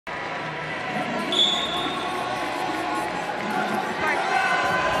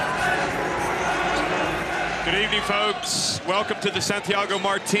evening, folks. Welcome to the Santiago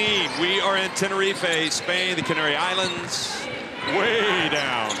Martín. We are in Tenerife, Spain, the Canary Islands, way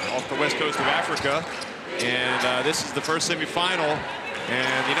down off the west coast of Africa. And this is the first semifinal.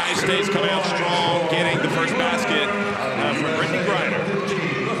 And the United States coming out strong, getting the first basket from Brittany Griner.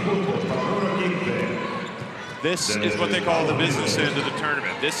 This is what they call the business end of the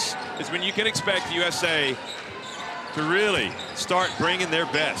tournament. This is when you can expect the USA to really start bringing their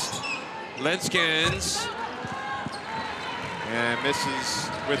best. Lenskens and misses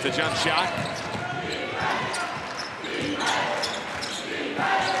with the jump shot.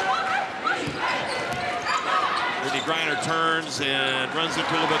 Brittany Griner turns and runs into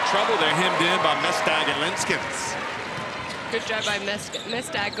a little bit of trouble. They're hemmed in by Mestag and Lenskens. Good job by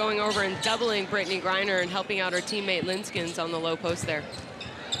Mestag going over and doubling Brittany Griner and helping out her teammate Lenskens on the low post there.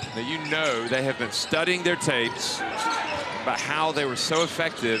 Now, you know they have been studying their tapes about how they were so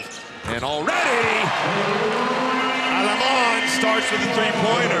effective. And already, Alamon starts with a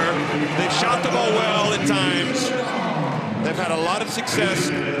three-pointer. They've shot the ball well at times. They've had a lot of success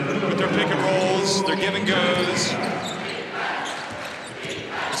with their pick and rolls, their give and goes.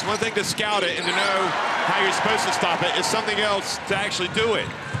 It's one thing to scout it and to know how you're supposed to stop it. It's something else to actually do it.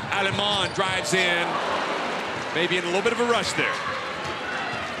 Alamon drives in, maybe in a little bit of a rush there.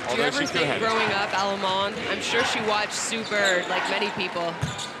 Do you ever think growing up, Alamon, I'm sure she watched Sue Bird, like many people,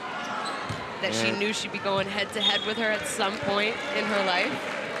 that she knew she'd be going head-to-head with her at some point in her life?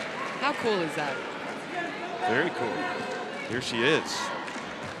 How cool is that? Very cool. Here she is,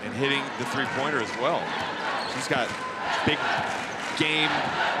 and hitting the three-pointer as well. She's got big game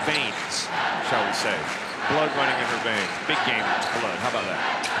veins, shall we say. Blood running in her veins. Big game blood. How about that?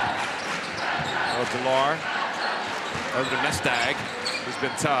 Oh, Delar. Over to Mestag, who's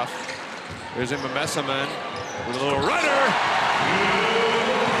been tough. There's Emma Messaman with a little runner.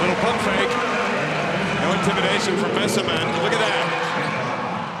 Little pump fake. No intimidation from Messaman. Look at that.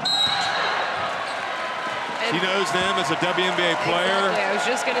 She knows them as a WNBA player. Exactly. I was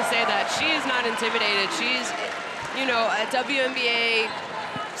just going to say that. She is not intimidated. She's, you know, a WNBA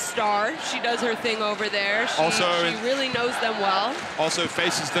star. She does her thing over there. She really knows them well. Also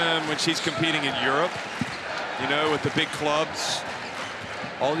faces them when she's competing in Europe, you know, with the big clubs.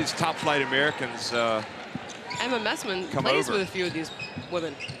 All these top-flight Americans Emma Messman plays with a few of these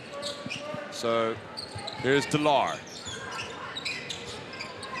women. So here's Delar.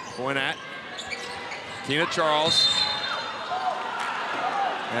 Going at Tina Charles.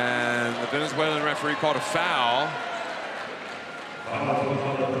 And the Venezuelan referee called a foul.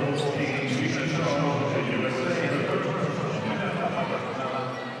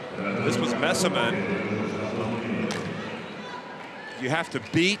 This was Messaman. You have to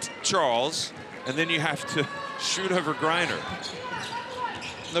beat Charles, and then you have to shoot over Griner.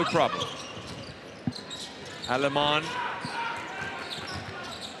 No problem. Alamon.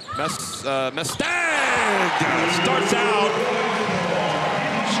 Mestag starts out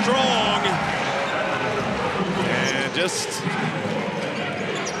strong. And just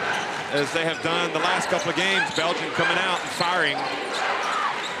as they have done the last couple of games, Belgium coming out and firing.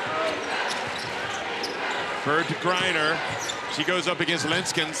 Bird to Griner. She goes up against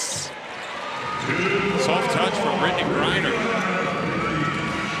Lenskens. Soft touch from Brittany Griner.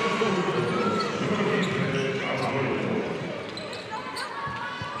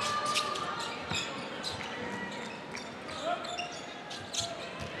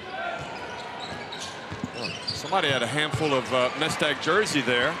 Somebody had a handful of Mestag jersey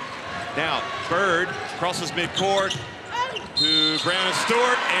there. Now, Bird crosses midcourt to Brianna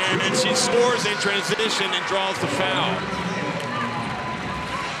Stewart, and then she scores in transition and draws the foul.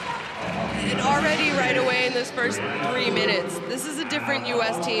 And already right away in this first 3 minutes, this is a different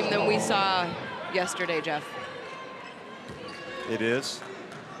U.S. team than we saw yesterday, Jeff. It is.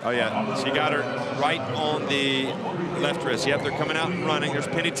 Oh, yeah. She got her right on the left wrist. Yep, they're coming out and running. There's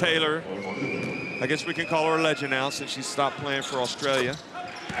Penny Taylor. I guess we can call her a legend now since she stopped playing for Australia.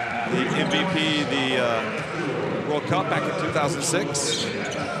 The MVP, the World Cup back in 2006.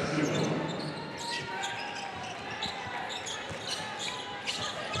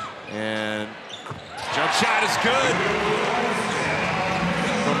 And jump shot is good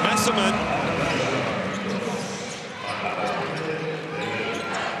from Messaman.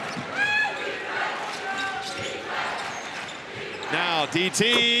 Now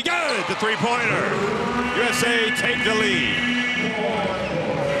DT, good, the three-pointer. USA take the lead.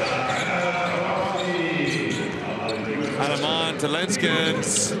 Alamon to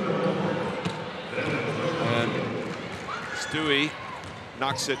Lenskens. And Stewie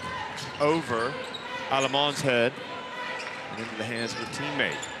knocks it over Alamon's head and into the hands of a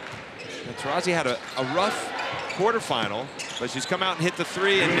teammate. And Taurasi had a rough quarterfinal, but she's come out and hit the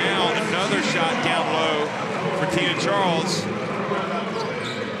three, and now another shot down low for Tina Charles.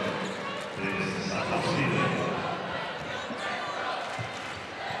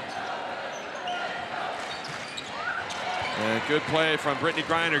 And good play from Brittany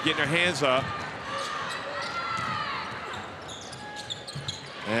Griner, getting her hands up.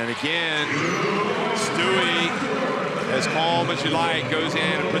 And again, Stewie, as calm as you like, goes in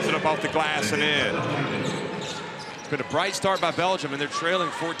and puts it up off the glass and in. It's been a bright start by Belgium, and they're trailing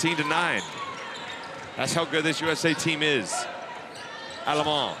 14-9. That's how good this USA team is.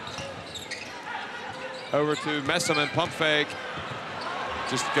 Allemande. Over to Messeman, pump fake.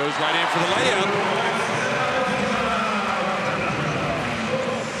 Just goes right in for the layup.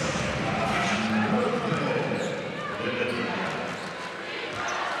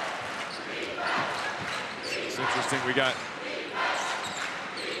 We got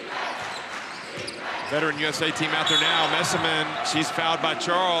veteran USA team out there now. Messeman, she's fouled by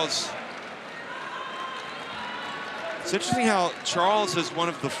Charles. It's interesting how Charles is one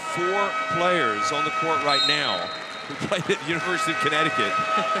of the 4 players on the court right now who played at the University of Connecticut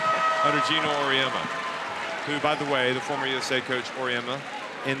under Gino Auriemma, who, by the way, the former USA coach Auriemma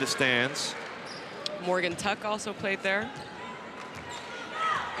in the stands. Morgan Tuck also played there.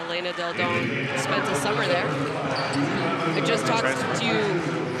 Elena Del Don spent a summer there. I just talked to you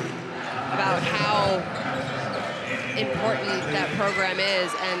about how important that program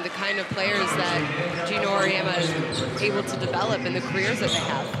is and the kind of players that Gino Auriemma is able to develop in the careers that they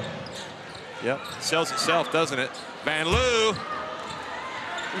have. Yep, sells itself, doesn't it? Van Loo.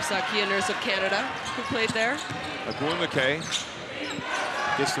 We saw Kia Nurse of Canada, who played there. Agwumake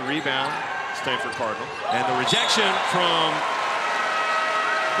gets the rebound, Stanford Cardinal. And the rejection from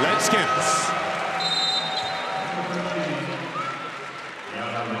Lenskens.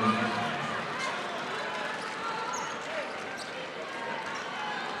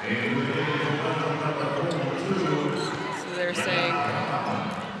 So they're saying...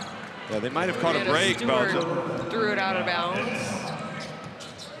 Yeah, they might have caught a break, Belgium. Threw it out of bounds.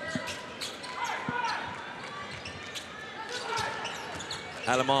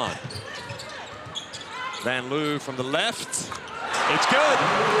 Allemande. Van Loo from the left. It's good.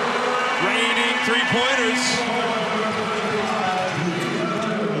 Raining three-pointers.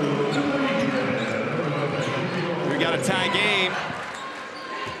 We got a tie game.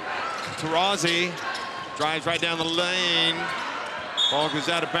 Taurasi drives right down the lane. Ball goes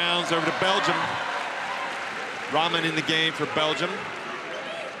out of bounds over to Belgium. Rahman in the game for Belgium.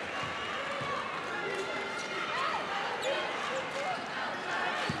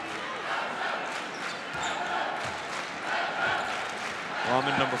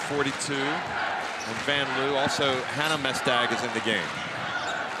 Rahman, number 42, and Van Loo. Also, Hannah Mestag is in the game,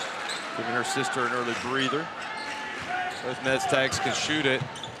 giving her sister an early breather. Both Mestags can shoot it.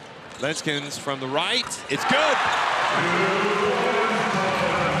 Lenskens from the right. It's good.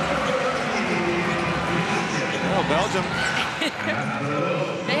 Oh, Belgium.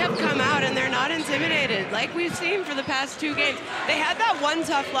 They have come out and they're not intimidated, like we've seen for the past 2 games. They had that one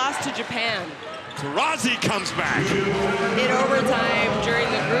tough loss to Japan. Taurasi comes back. In overtime during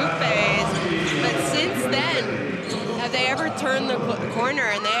the group phase. But since then, have they ever turned the corner?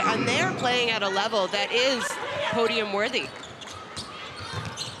 And they are playing at a level that is podium worthy.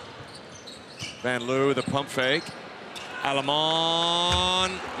 Van Loo, the pump fake.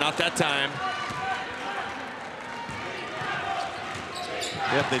 Allemande, not that time.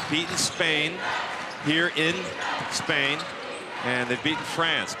 Yep, they've beaten Spain here in Spain, and they've beaten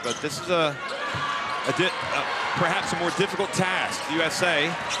France. But this is perhaps a more difficult task, the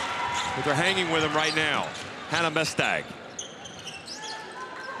USA, but they're hanging with them right now. Hannah Mestag.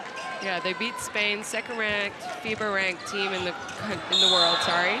 Yeah, they beat Spain, second-ranked, FIBA-ranked team in the world.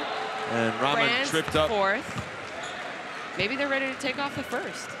 Sorry. And Rahman France, tripped up. 4th. Maybe they're ready to take off the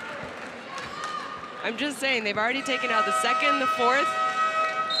 1st. I'm just saying, they've already taken out the 2nd, the 4th.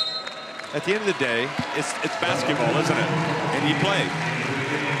 At the end of the day, it's basketball, isn't it? And you play.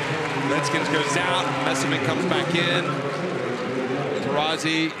 Lenskens goes out, Messeman comes back in.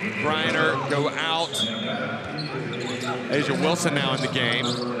 Taurasi, Griner go out. Asia Wilson now in the game,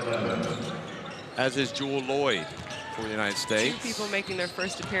 as is Jewel Lloyd for the United States. 2 people making their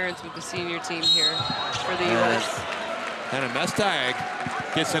first appearance with the senior team here for the U.S. Hannah Mestag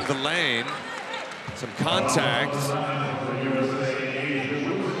gets into the lane. Some contact.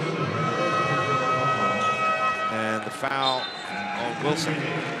 And the foul on Wilson.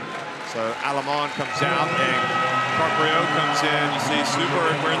 So Allemande comes out and Carprio comes in. You see Super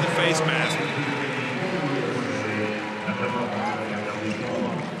wearing the face mask.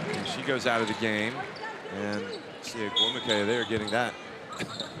 And she goes out of the game. And See Agwumike there getting that. A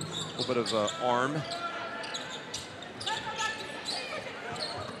little bit of arm.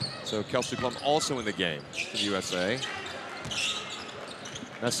 So Kelsey Plum also in the game for the USA.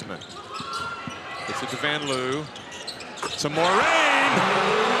 Messeman gets it to Van Loo. Some more rain.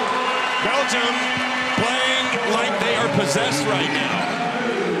 Belgium playing like they are possessed right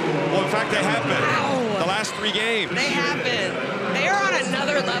now. Well, in fact, they have been. Wow. The last 3 games. They have been. They are on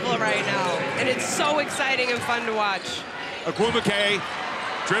another level right now, and it's so exciting and fun to watch. Agwumike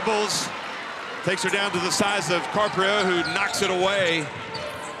dribbles, takes her down to the size of Carprio, who knocks it away.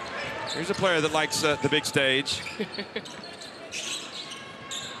 Here's a player that likes the big stage.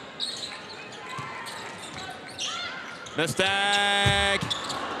 Mestag.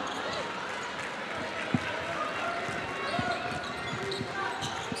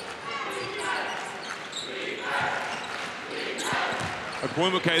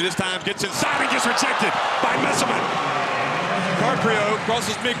 Agwumike this time gets inside and gets rejected by Messeman. Carprio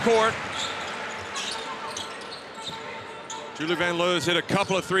crosses midcourt. Julie Van Loo's hit a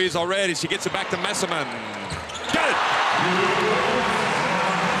couple of threes already. She gets it back to Messeman. Got it!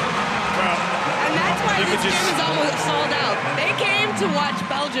 Well, and that's why this game is almost sold out. They came to watch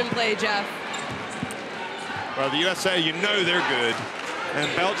Belgium play, Jeff. Well, the USA, you know they're good. And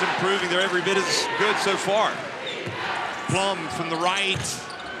Belgium proving they're every bit as good so far. Plum from the right,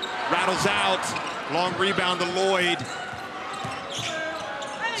 rattles out. Long rebound to Lloyd.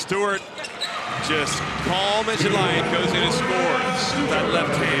 Stewart, just calm as you like, goes in and scores with that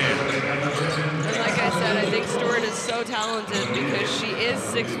left hand. And like I said, I think Stewart is so talented because she is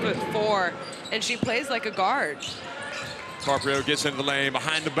 6'4", and she plays like a guard. Carprio gets into the lane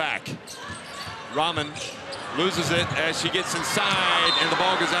behind the back. Rahman loses it as she gets inside, and the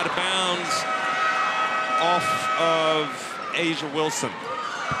ball goes out of bounds off of Asia Wilson.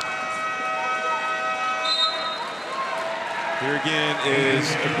 Here again is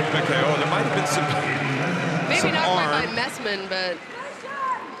Agwumike. Oh, there might have been some maybe not arm. quite by Messman, but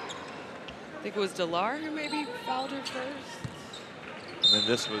I think it was Delar who maybe fouled her first. And then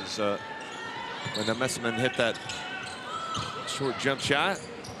this was when the Messman hit that short jump shot.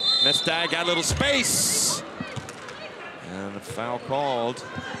 Mestag got a little space. And a foul called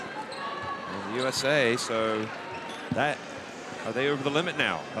on the USA, so that, are they over the limit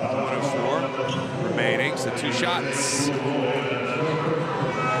now? 104 remaining, so 2 shots.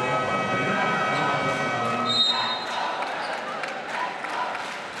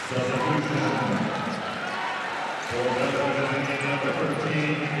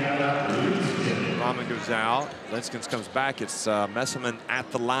 Rahman goes out. Linskins comes back. It's Messeman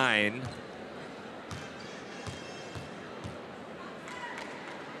at the line.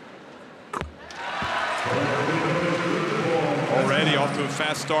 Already off to a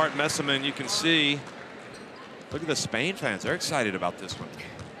fast start. Messeman, you can see. Look at the Spain fans. They're excited about this one.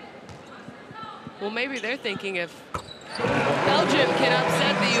 Well, maybe they're thinking if Belgium can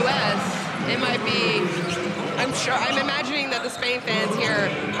upset the U.S., it might be, I'm imagining that the Spain fans here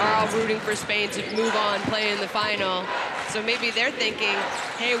are all rooting for Spain to move on, play in the final. So maybe they're thinking,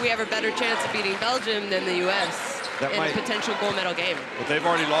 hey, we have a better chance of beating Belgium than the U.S. in a potential gold medal game. But they've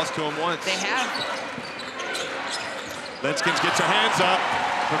already lost to them once. They have. Linskins gets her hands up,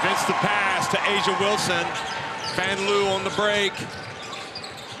 prevents the pass to Asia Wilson. Van Loo on the break.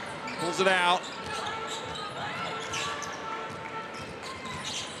 Pulls it out.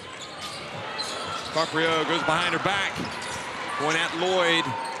 Carprio goes behind her back. Going at Lloyd.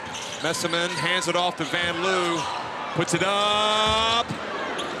 Messeman hands it off to Van Loo. Puts it up.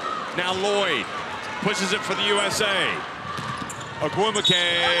 Now Lloyd pushes it for the USA. Agwumike,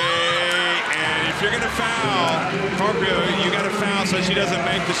 and if you're going to foul Carprio, you got to foul so she doesn't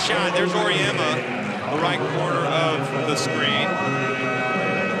make the shot. There's Oriema, the right corner of the screen.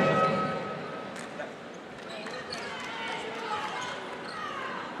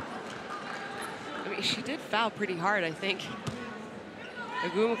 I mean, she did foul pretty hard, I think.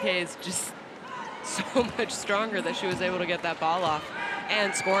 Agwumike is just so much stronger that she was able to get that ball off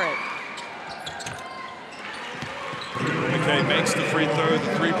and score it. McKay makes the free throw,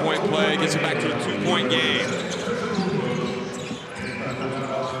 the three-point play, gets it back to a 2-point game.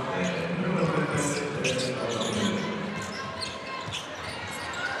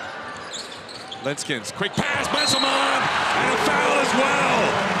 Linskins, quick pass, Messelman, and a foul as well.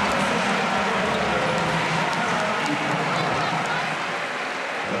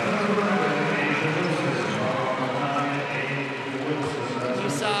 You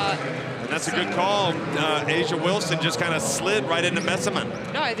saw. That's a good call. Asia Wilson just kind of slid right into Messeman.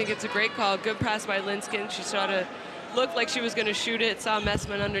 No, I think it's a great call. Good pass by Linskin. She sort of looked like she was going to shoot it, saw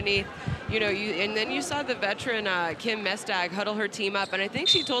Messman underneath. you know, and then you saw the veteran Kim Mestag huddle her team up, and I think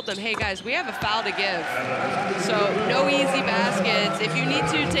she told them, hey guys, we have a foul to give. So no easy baskets. If you need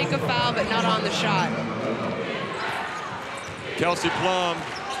to, take a foul, but not on the shot. Kelsey Plum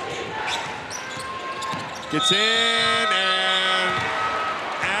gets in, and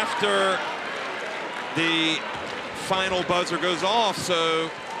after the final buzzer goes off, so,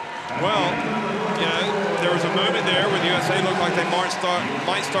 well, you know, there was a moment there where the USA looked like they might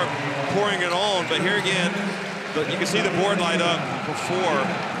start pouring it on, but here again, you can see the board light up before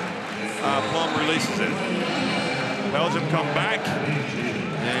Plum releases it. Belgium come back,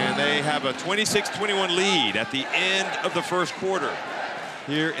 and they have a 26-21 lead at the end of the first quarter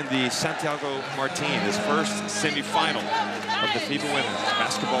here in the Santiago Martin, this first semifinal of the FIBA Women's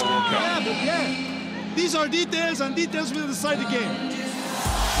Basketball World Cup. Yeah. These are details, and details will decide the game.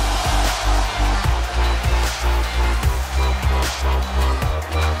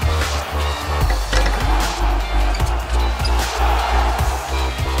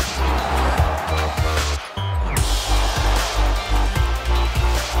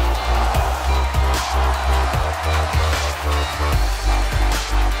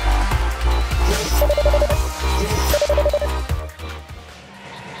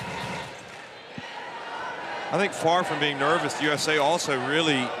 I think far from being nervous, the USA also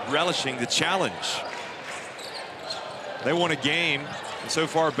really relishing the challenge. They won a game, and so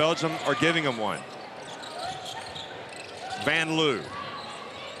far Belgium are giving them one. Van Loo.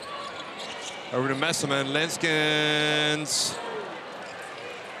 Over to Messama and Lenskens.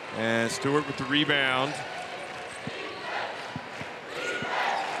 And Stewart with the rebound.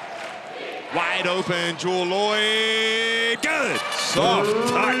 Wide open, Jewel Lloyd. Good. Soft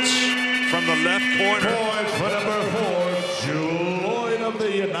touch from the left corner. Point for number 4, Jewel Lloyd of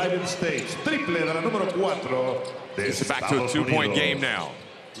the United States. Triple de la número 4. It's back to a 2-point game now.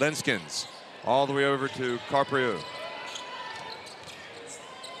 Lenskens all the way over to Carprio.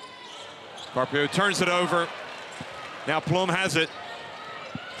 Carprio turns it over. Now Plum has it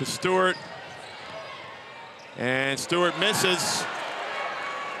to Stewart. And Stewart misses.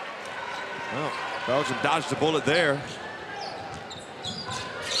 Well, Belgium dodged the bullet there.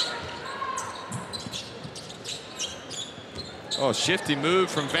 Oh, shifty move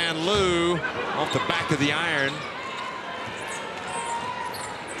from Van Loo off the back of the iron.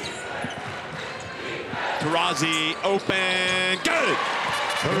 Taurasi open, good!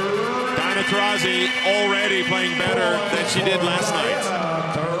 Diana Taurasi already playing better than she did last night.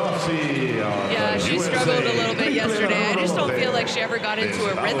 Yeah, she struggled a little bit yesterday. I just don't feel like she ever got into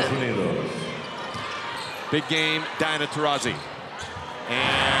a rhythm. Big game, Diana Taurasi.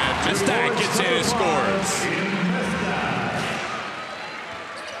 And Mestag gets in and scores.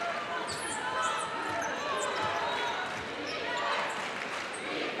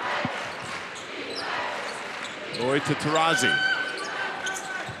 Lloyd to Taurasi.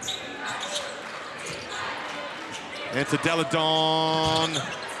 And to Deladon.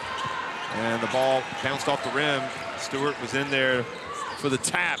 And the ball bounced off the rim. Stewart was in there for the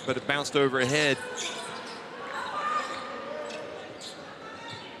tap, but it bounced overhead.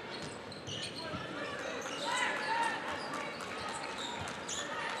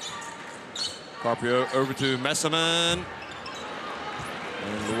 Carpio over to Messaman.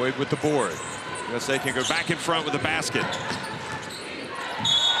 And Lloyd with the board. USA can go back in front with the basket.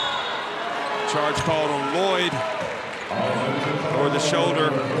 Charge called on Lloyd over the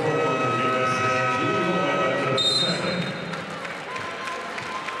shoulder.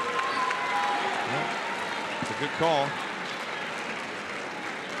 It's a good call.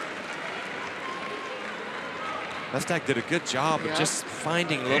 Mestag did a good job of just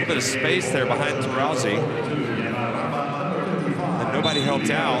finding a little bit of space there behind Taurasi. And nobody helped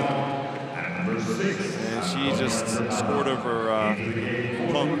out. And she just scored over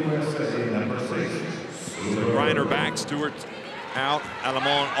Plum. So Griner back, Stewart out,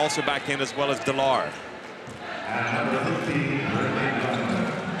 Alamon also back in, as well as Delar.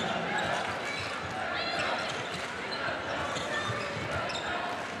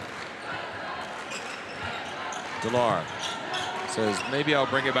 Delar says, maybe I'll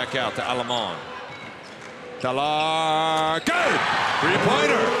bring it back out to Alamon. Delar, good!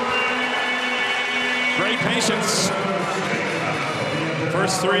 Three-pointer. Great patience.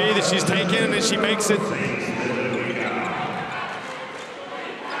 First three that she's taken, and she makes it.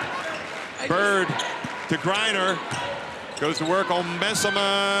 Bird to Griner. Goes to work on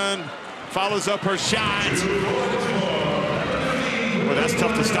Messaman. Follows up her shot. Well, that's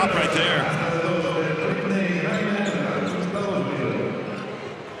tough to stop right there.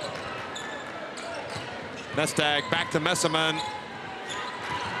 Mestag back to Messaman.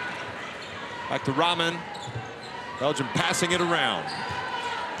 Back to Rahman. Belgium passing it around.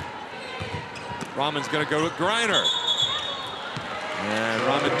 Rahman's going to go with Greiner. And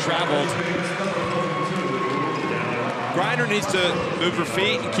Rahman traveled. Greiner needs to move her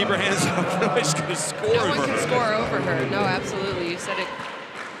feet and keep her hands up. Nobody's going to score No over one can her. score over her. No, absolutely. You said it.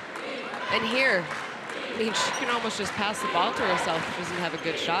 And here, I mean, she can almost just pass the ball to herself if she doesn't have a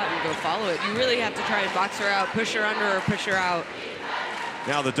good shot and go follow it. You really have to try and box her out, push her under or push her out.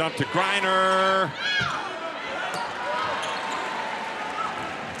 Now the dump to Greiner.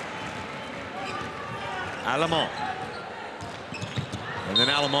 Alemán. And then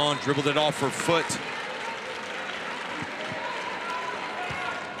Alemán dribbled it off her foot.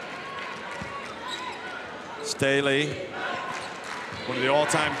 Staley, one of the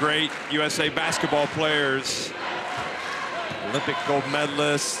all-time great USA basketball players. Olympic gold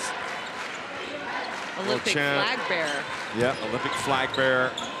medalist. Olympic flag bearer. Yeah, Olympic flag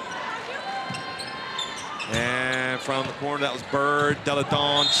bearer. And from the corner, that was Bird.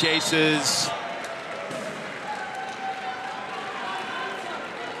 Deladon chases.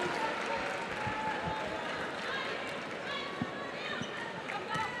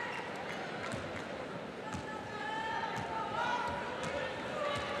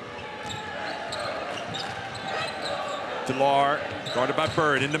 Delar, guarded by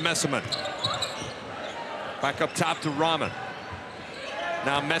Bird, into Messerman. Back up top to Rahman.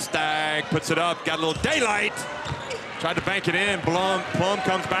 Now Mestag puts it up, got a little daylight. Tried to bank it in. Plum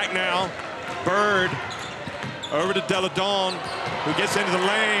comes back now. Bird over to Deladon, who gets into the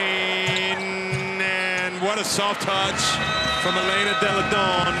lane. And what a soft touch from Elena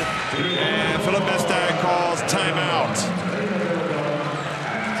Deladon. And Philip Mestag calls timeout.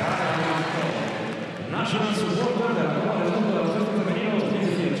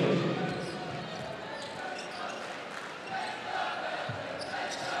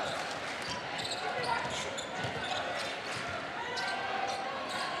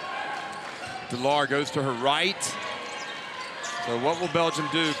 Delar goes to her right. So what will Belgium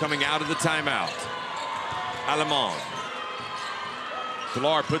do coming out of the timeout? Alemán.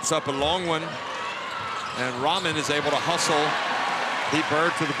 Delar puts up a long one. And Rahman is able to hustle. Beat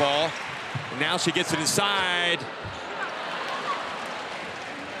Bird to the ball. And now she gets it inside.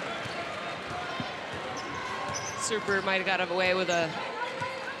 Super might have got away with a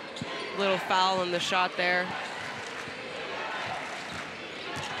little foul on the shot there.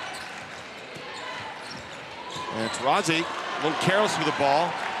 And Taurazi, a little careless with the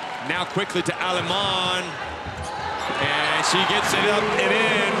ball. Now quickly to Alemán. And she gets it up and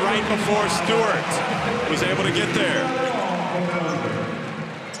in right before Stewart was able to get there.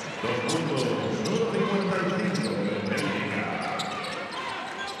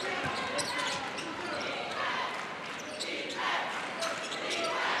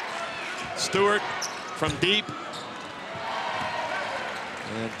 Stewart from deep.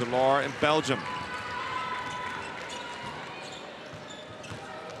 And Delar in Belgium.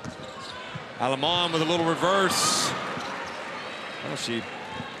 Alemán with a little reverse. Well, she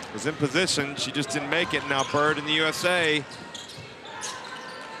was in position. She just didn't make it. Now Bird in the USA.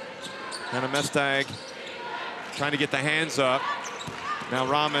 Hannah Mestag trying to get the hands up. Now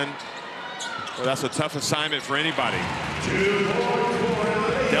Rahman. Well, that's a tough assignment for anybody.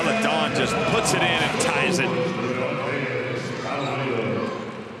 Deladon just puts it in and ties it.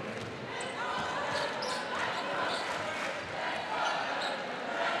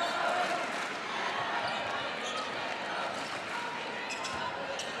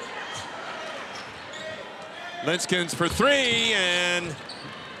 Linskens for three, and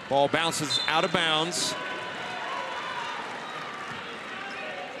ball bounces out of bounds.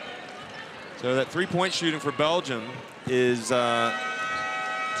 So that three-point shooting for Belgium is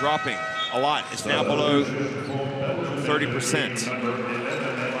dropping a lot. It's now below 30%.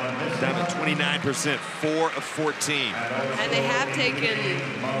 Down at 29%, 4 of 14. And they have taken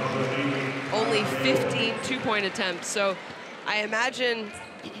only 15 two-point attempts. So I imagine,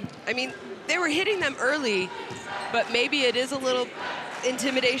 I mean, they were hitting them early, but maybe it is a little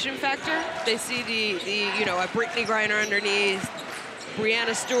intimidation factor. They see the you know, a Brittany Griner underneath,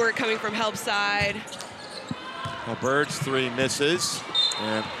 Brianna Stewart coming from help side. Well, Bird's three misses,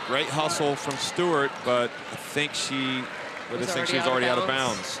 and great hustle from Stewart, but I think she's already out of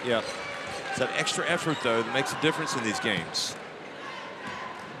bounds. Yeah, it's that extra effort though that makes a difference in these games.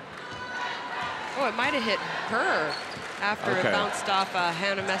 Oh, it might have hit her after it bounced off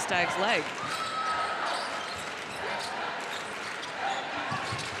Hannah Mestag's leg.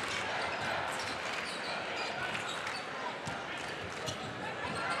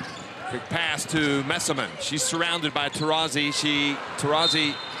 Big pass to Messerman. She's surrounded by Taurazi.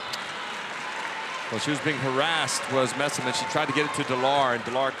 Taurazi Well, she was being harassed, was Messerman. She tried to get it to Delar, and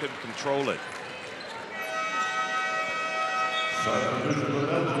Delar couldn't control it.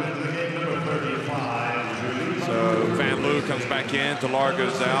 So Van Loo comes back in, Delar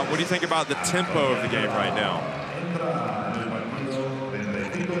goes out. What do you think about the tempo of the game right now?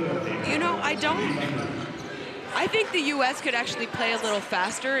 You know, I think the U.S. could actually play a little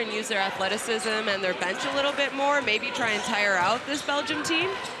faster and use their athleticism and their bench a little bit more, maybe try and tire out this Belgium team.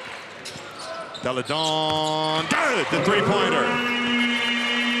 Deladon, good, the three-pointer.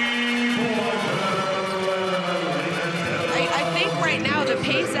 I think right now the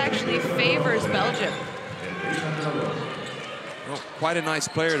pace actually favors Belgium. Well, quite a nice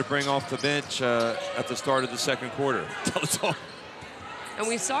player to bring off the bench at the start of the second quarter. Deladon. And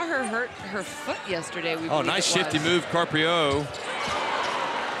we saw her hurt her foot yesterday. Oh, nice shifty move, Carpio.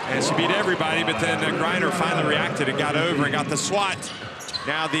 And she beat everybody, but then Griner finally reacted and got over and got the swat.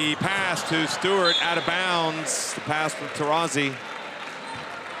 Now the pass to Stewart out of bounds. The pass from Taurasi.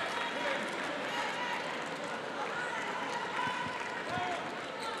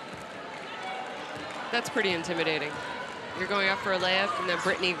 That's pretty intimidating. You're going up for a layup, and then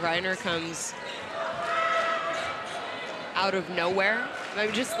Brittany Griner comes out of nowhere. I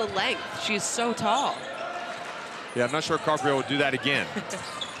mean, just the length. She's so tall. Yeah, I'm not sure Carpio will do that again.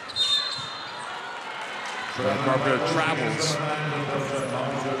 Carpio travels.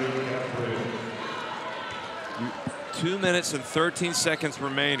 2 minutes and 13 seconds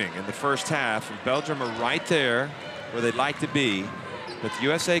remaining in the first half, and Belgium are right there where they'd like to be, but the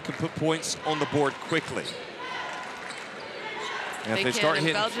USA can put points on the board quickly. And if they start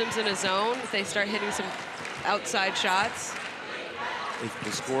hitting, Belgium's in a zone. If they start hitting some outside shots,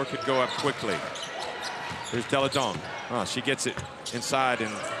 the score could go up quickly. Here's Deladon. Oh, she gets it inside,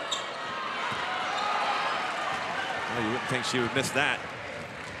 and well, you wouldn't think she would miss that.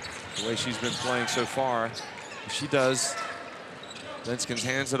 The way she's been playing so far. She does. Linskens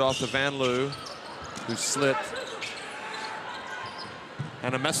hands it off to Van Loo, who slipped.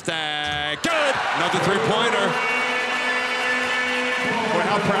 And a Mestag. Good! Another three-pointer. Boy,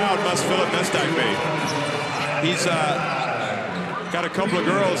 how proud must Philip Mestag be? He's got a couple of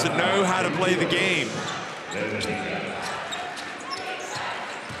girls that know how to play the game.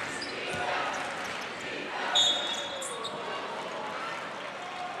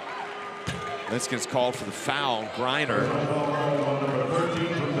 Linskens called for the foul. Griner.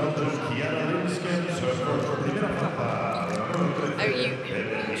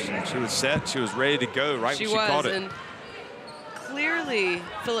 She was set. She was ready to go right when she caught it. And clearly,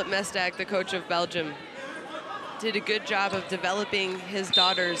 Philip Mestag, the coach of Belgium, did a good job of developing his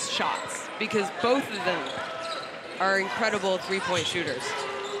daughter's shots, because both of them are incredible three-point shooters.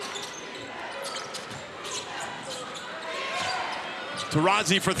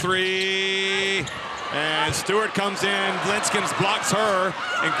 Taurasi for three, and Stewart comes in. Linskens blocks her,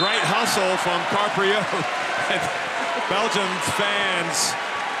 and great hustle from Carpio. Belgium's fans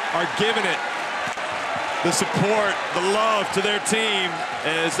are giving it the support, the love to their team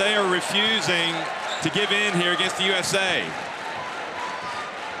as they are refusing to give in here against the USA.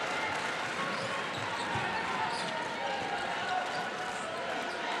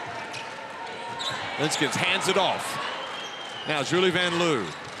 Linskens hands it off. Now Julie Van Loo.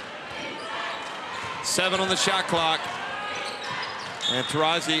 7 on the shot clock. And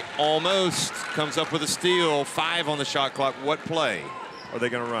Taurasi almost comes up with a steal. 5 on the shot clock. What play are they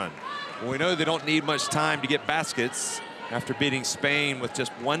going to run? Well, we know they don't need much time to get baskets after beating Spain with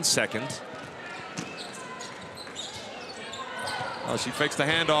just 1 second. Oh, she fakes the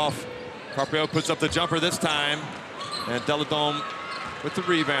handoff. Carpio puts up the jumper this time. And Deladon with the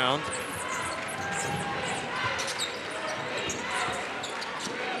rebound.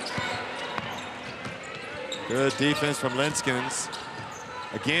 Good defense from Linskens.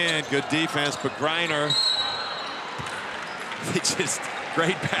 Again, good defense, but Griner. Just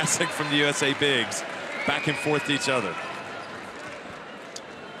great passing from the USA bigs. Back and forth to each other.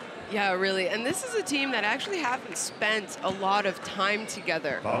 Yeah, really. And this is a team that actually haven't spent a lot of time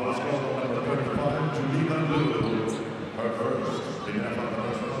together.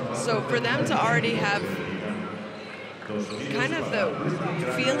 So for them to already have kind of the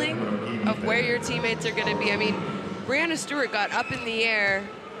feeling of where your teammates are going to be. I mean, Breanna Stewart got up in the air,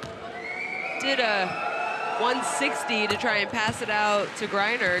 did a 160 to try and pass it out to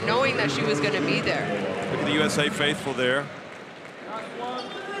Griner, knowing that she was going to be there. Look at the USA faithful there.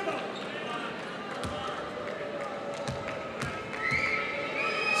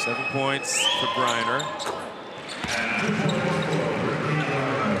 Seven points for Griner.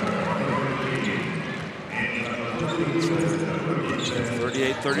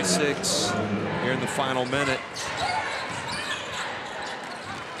 38-36 here here in the final minute.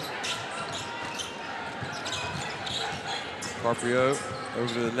 Carpio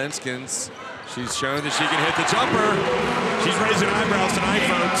over to the Linskens. She's shown that she can hit the jumper. She's raising eyebrows tonight,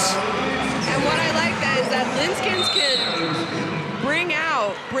 folks. And what I like that is that Linskens can bring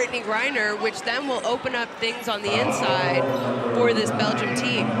out Brittany Griner, which then will open up things on the inside for this Belgium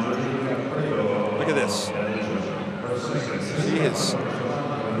team. Look at this. She is,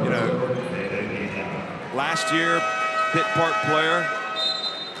 you know, last year, Pitt Park player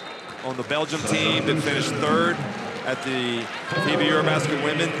on the Belgium team that finished third at the FIBA Eurobasket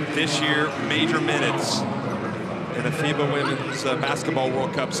Women. This year, major minutes in the FIBA Women's Basketball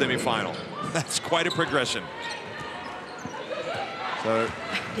World Cup semifinal. That's quite a progression. So,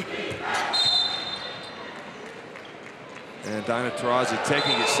 and Diana Taurasi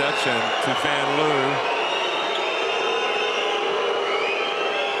taking exception to Van Loo.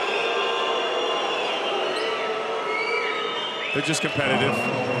 They're just competitive.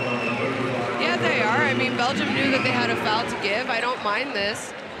 Yeah, they are. I mean, Belgium knew that they had a foul to give. I don't mind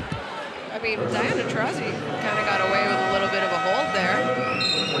this. I mean, Diana Taurasi kind of got away with a little bit of a hold there.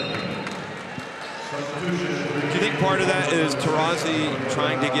 Do you think part of that is Taurasi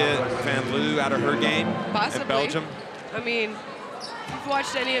trying to get Van Loo out of her game? Possibly. In Belgium? I mean, if you've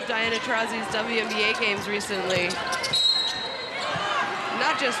watched any of Diana Taurasi's WNBA games recently,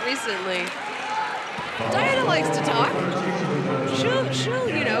 not just recently, Diana likes to talk. She'll,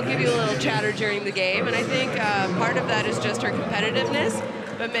 you know, give you a little chatter during the game, and I think part of that is just her competitiveness,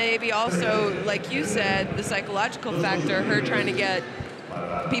 but maybe also, like you said, the psychological factor, her trying to get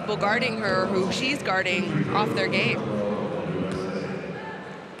people guarding her, who she's guarding, off their game.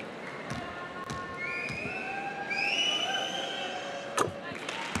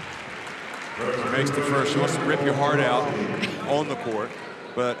 She makes the first. She wants to rip your heart out on the court.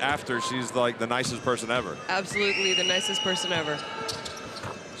 But after, she's like the nicest person ever. Absolutely the nicest person ever.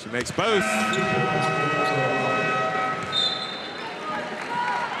 She makes both.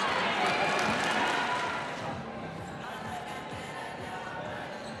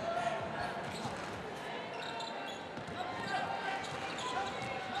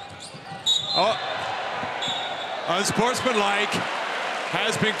 Oh, unsportsmanlike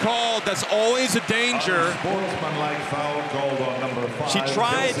has been called. That's always a danger. Foul called on number 5. She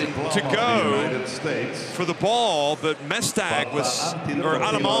tried to go for the ball, but Mestag was, or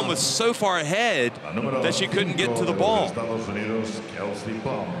Alamon was so far ahead that she couldn't get to the ball.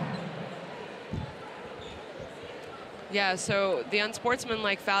 Yeah, so the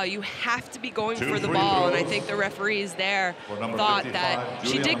unsportsmanlike foul, you have to be going for the ball, and I think the referees there thought that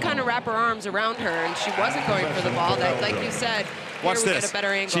she did kind of wrap her arms around her, and she wasn't going for the ball. That, like you said, watch here we this. get a better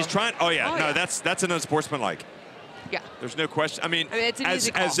angle. She's trying. Oh yeah, no, that's an unsportsmanlike. Yeah, there's no question. I mean it's an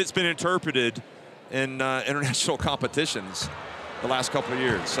easy call. As it's been interpreted in international competitions the last couple of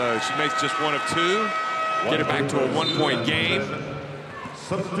years. So she makes just one of two, get it back to a 1-point game.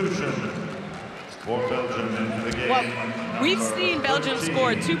 Substitution. For Belgium into the game. Well, we've seen Belgium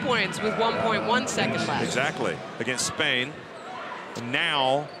score 2 points with 1.1 seconds left. Exactly, against Spain. And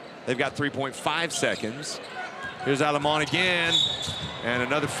now they've got 3.5 seconds. Here's Alamon again, and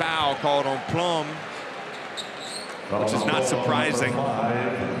another foul called on Plum, which is not surprising.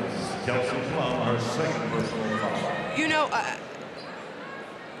 You know,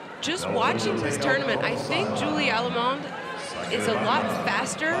 just watching this tournament, I think Julie Alamond is a lot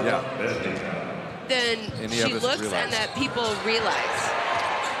faster than she looks and that people realize.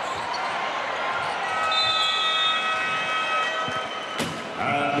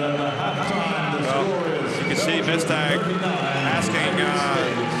 Well, you can see Mestag asking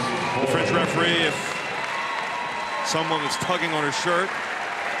the French referee if someone was tugging on her shirt.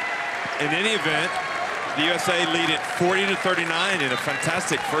 In any event, the USA lead it 40-39 in a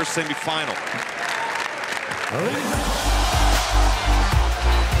fantastic first semifinal.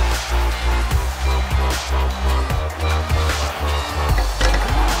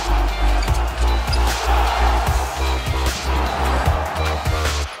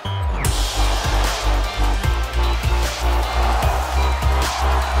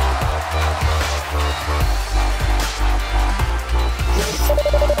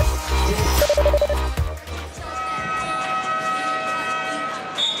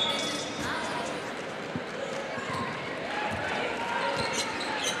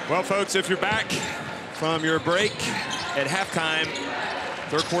 Well, folks, if you're back from your break at halftime,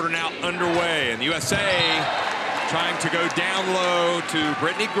 third quarter now underway, and the USA trying to go down low to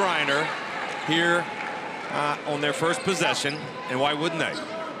Brittany Griner here on their first possession, and why wouldn't they?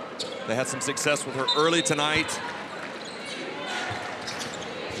 They had some success with her early tonight.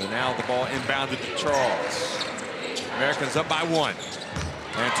 So now the ball inbounded to Charles. Americans up by 1.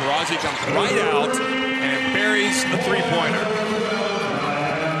 And Taurasi comes right out and buries the three-pointer.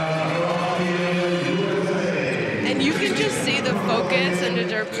 And you can just see the focus and the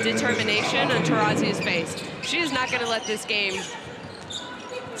determination on Taurasi's face. She is not going to let this game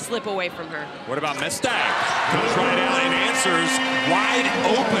slip away from her. What about Mestag? Comes right out and answers wide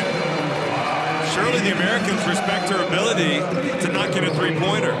open. Surely the Americans respect her ability to not get a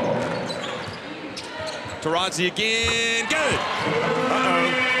three-pointer. Taurasi again, good.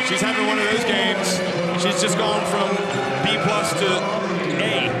 Uh-oh, she's having one of those games. She's just gone from B+ to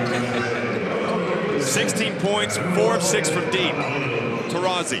A. 16 points, 4 of 6 from deep.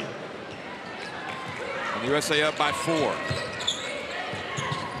 Taurasi. And USA up by 4.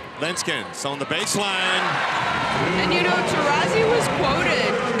 Linskens on the baseline. And you know, Taurasi was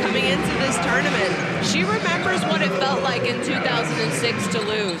quoted coming into this tournament. She remembers what it felt like in 2006 to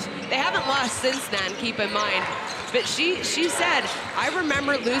lose. They haven't lost since then, keep in mind. But she said, I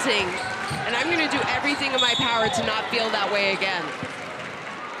remember losing, and I'm going to do everything in my power to not feel that way again.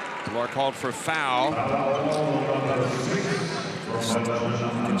 Laura called for a foul.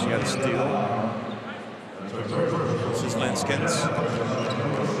 And she got a steal. This is Linskens.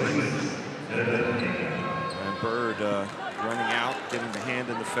 And Bird running out, getting the hand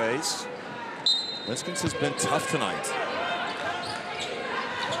in the face. Linskens has been tough tonight.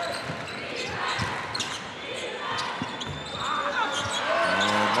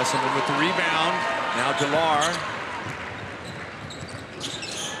 And Messerman with the rebound. Now Delar.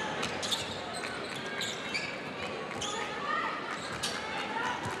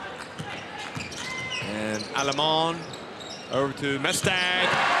 And Alemán over to Mestag.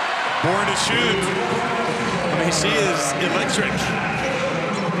 Born to shoot. I mean, she is electric.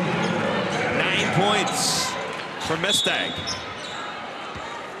 9 points for Mestag.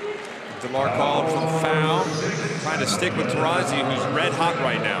 Delar called for the foul. Trying to stick with Taurasi, who's red hot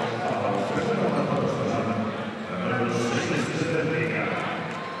right now.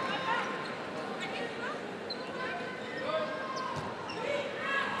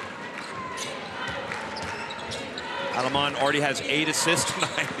 Alemán already has 8 assists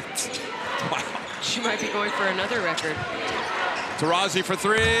tonight. Wow. She might be going for another record. Taurasi for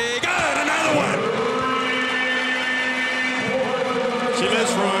 3. Good, another one. She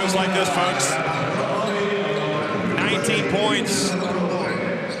lives for moves like this, folks. 19 points.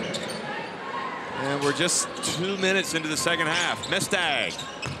 And we're just 2 minutes into the second half. Mestag.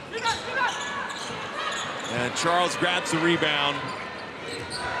 And Charles grabs the rebound.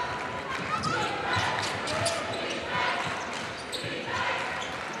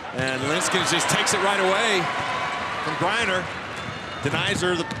 And Linskens just takes it right away from Griner. Denies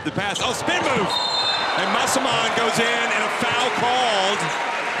her the pass. Oh, spin move! And Messerman goes in and a foul called.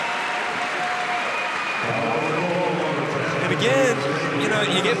 And again, you know,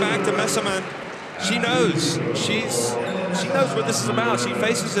 you get back to Messerman. She knows. She knows what this is about. She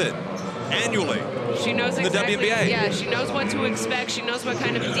faces it annually. She knows exactly. The WNBA. Yeah, she knows what to expect. She knows what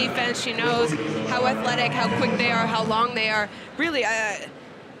kind of defense. She knows how athletic, how quick they are, how long they are. Really,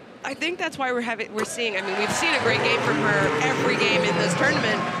 I think that's why we're seeing. I mean, we've seen a great game from her every game in this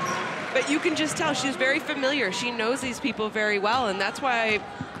tournament, but you can just tell she's very familiar. She knows these people very well, and that's why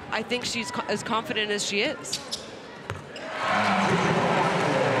I think she's as confident as she is.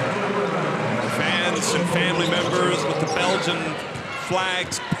 Fans and family members with the Belgian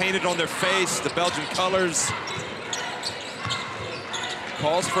flags painted on their face, the Belgian colors.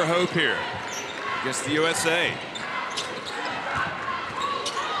 Calls for hope here against the USA.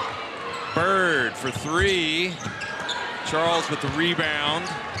 Bird for 3. Charles with the rebound.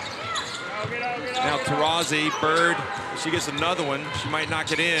 Now Taurasi, Bird, if she gets another one, she might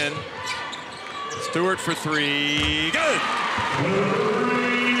knock it in. Stewart for 3, good!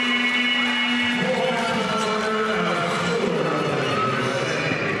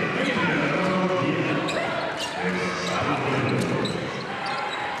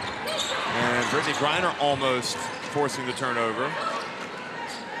 And Brittany Griner almost forcing the turnover.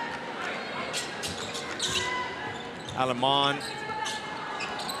 Alemán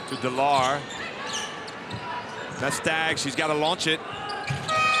to Delar. Mestag, she's got to launch it.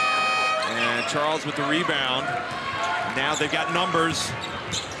 And Charles with the rebound. Now they've got numbers.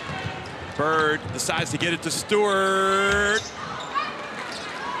 Bird decides to get it to Stewart.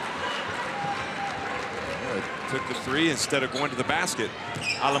 Took the 3 instead of going to the basket.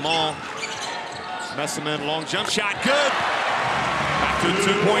 Alemán. Messerman, long jump shot, good. Back to a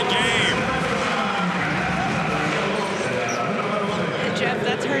 2-point game. Jeff,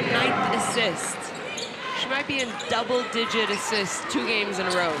 that's her 9th assist. She might be in double-digit assists 2 games in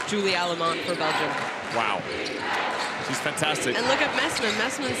a row, Julie Allemande for Belgium. Wow. She's fantastic. And look at Messman.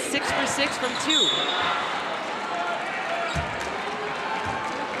 Messman's 6 for 6 from 2.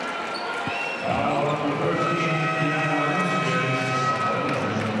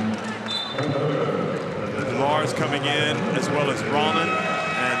 Lars coming in, as well as Rahman,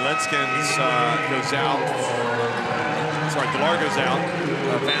 and Lenskens goes out. Sorry, Delar goes out.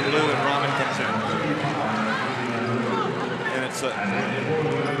 Van Loo and Rahman comes in. And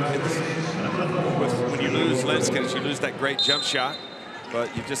when you lose Lenskens, you lose that great jump shot,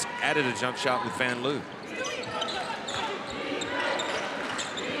 but you just added a jump shot with Van Loo.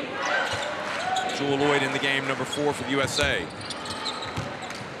 Jewel Lloyd in the game, number 4 for the USA.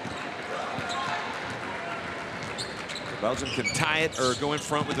 Belgium can tie it or go in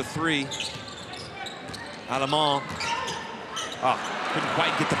front with a 3. Allemande. Couldn't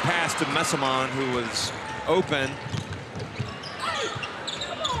quite get the pass to Messaman, who was open.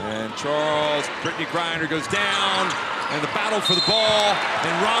 And Charles, Brittany Griner goes down, and the battle for the ball,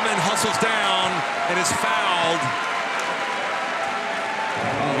 and Rahman hustles down and is fouled.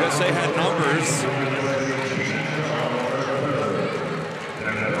 USA had numbers.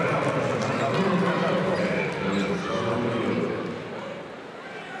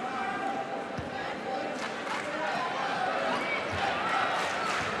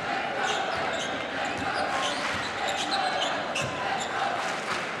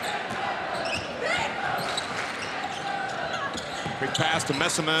 Quick pass to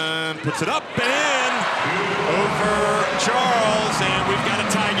Messaman, puts it up and in over Charles, and we've got a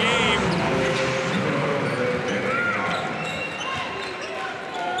tie game.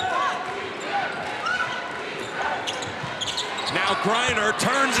 Now Griner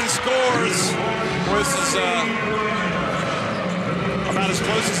turns and scores. This is about as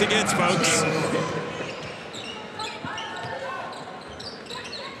close as it gets, folks.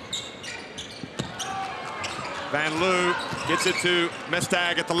 Van Loo gets it to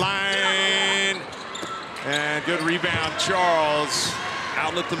Mestag at the line. And good rebound, Charles.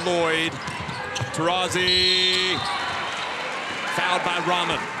 Outlet to Lloyd. Taurazi. Fouled by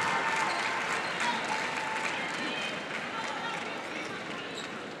Rahman.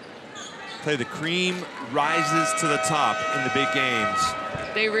 Play the cream rises to the top in the big games.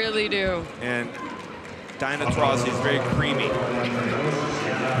 They really do. And Dinah Taurazi is very creamy.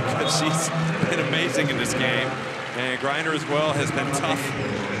 Because she's been amazing in this game. And Griner as well has been tough.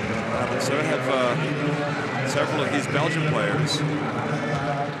 So have several of these Belgian players.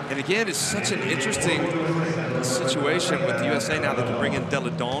 And again, it's such an interesting situation with the USA now. They can bring in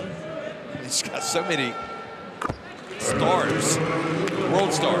Deladon. He's got so many stars,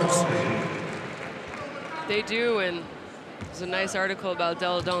 world stars. They do, and there's a nice article about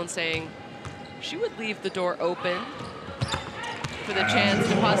Deladon saying she would leave the door open for the chance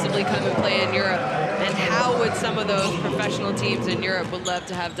to possibly come and play in Europe. And how would some of those professional teams in Europe would love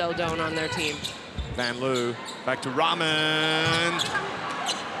to have Deladon on their team? Van Loo, back to Rahman.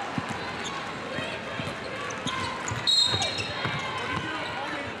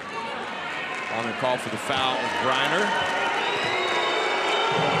 Rahman called for the foul of Griner.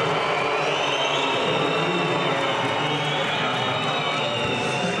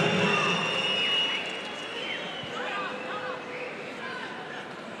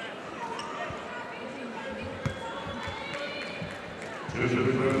 A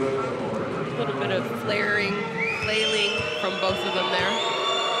little bit of flailing from both of them there.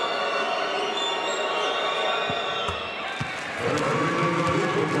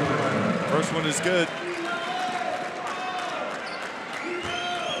 First one is good.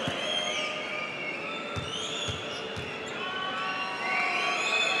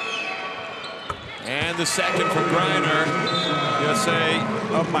 And the second from Griner. USA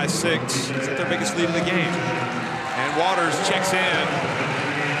up by 6. It's their biggest lead of the game. And Waters checks in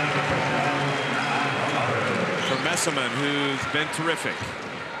for Messaman, who's been terrific.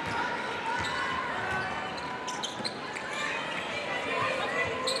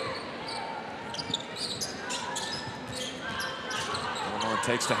 Illinois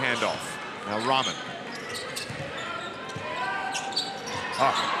takes the handoff. Now Rahman.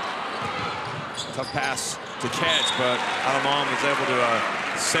 Tough pass to catch, but Allemande was able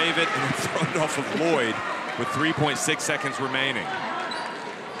to save it and throw it off of Lloyd with 3.6 seconds remaining.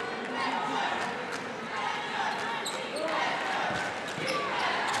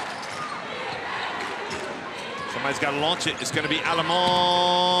 Somebody's got to launch it. It's going to be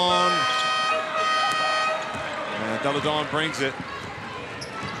Allemande. And Deladon brings it.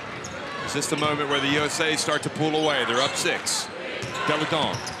 It's just a moment where the USA start to pull away. They're up 6.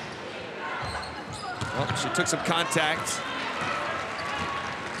 Deladon. Well, she took some contact.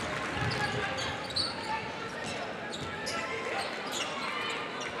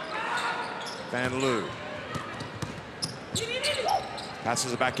 Van Loo.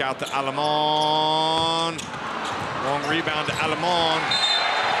 Passes it back out to Alemán. Long rebound to Alemán.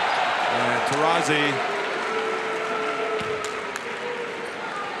 And Taurasi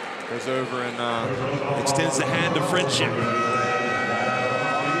goes over and extends the hand of friendship.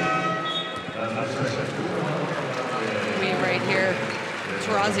 I mean, right here,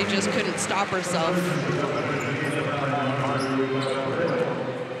 Taurasi just couldn't stop herself.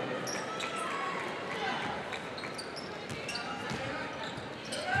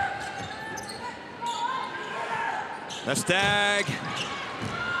 Mestag.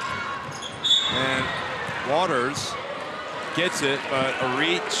 And Waters gets it, but a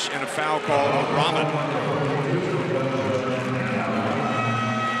reach and a foul call on Rahman.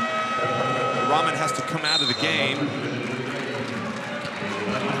 Rahman has to come out of the game.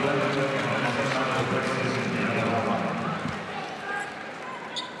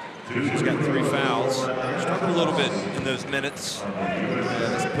 She's got 3 fouls. Struggled a little bit in those minutes.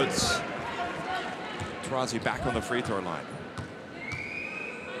 And this puts Taurasi back on the free throw line.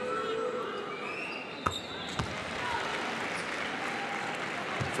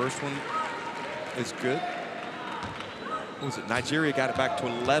 First one is good. What was it? Nigeria got it back to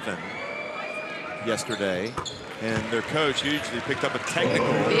 11 yesterday. And their coach usually picked up a technical.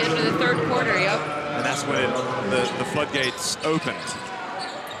 The end of the third quarter, yep. And that's when the floodgates opened.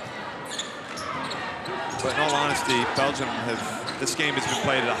 But in all honesty, Belgium this game has been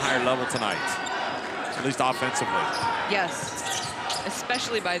played at a higher level tonight, at least offensively. Yes,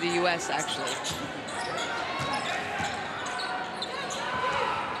 especially by the U.S., actually.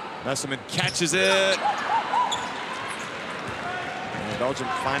 Messerman catches it. And Belgium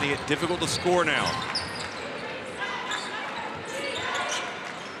finding it difficult to score now.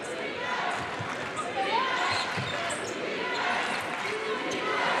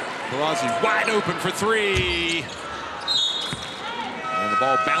 Taurasi wide open for 3. And the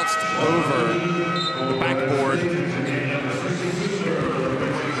ball bounced over the backboard.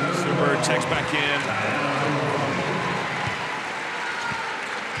 Super checks back in.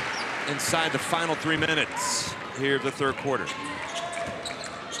 Inside the final 3 minutes here of the third quarter.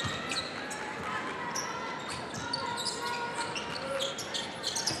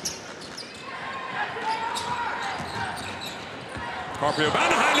 Carpio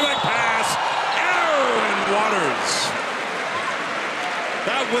behind the back pass. Aaron Waters.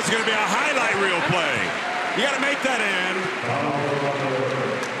 That was going to be a highlight reel play. You got to make that in.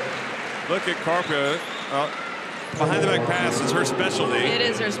 Look at Carpio. Behind the back pass is her specialty. It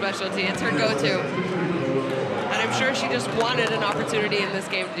is her specialty. It's her go-to. And I'm sure she just wanted an opportunity in this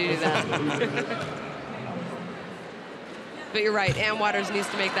game to do that. But you're right. Ann Waters needs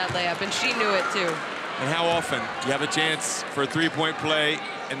to make that layup, and she knew it too. And how often you have a chance for a 3-point play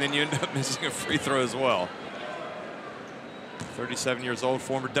and then you end up missing a free throw as well. 37 years old,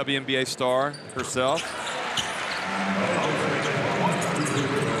 former WNBA star herself.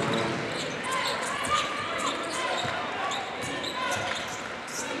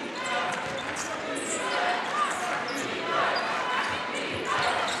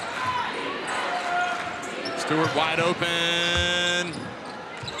 Stewart wide open.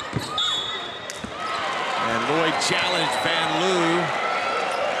 And Lloyd challenged Van Loo.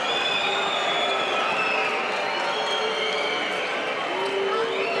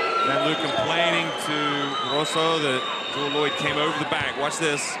 Van Loo complaining to Rosso that Jewel Lloyd came over the back. Watch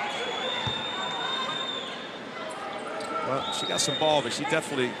this. Well, she got some ball, but she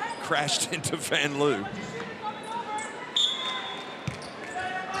definitely crashed into Van Loo.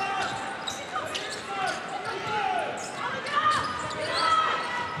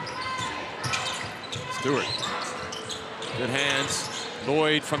 Stewart. Good hands.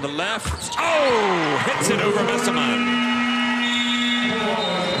 Lloyd from the left. Oh! Hits it over Messerman.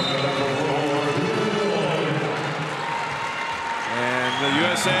 And the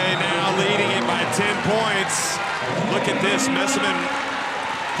USA now leading it by 10 points. Look at this. Messerman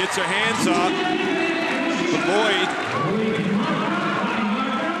gets her hands up. But Lloyd,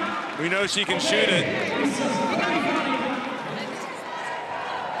 we know she can shoot it.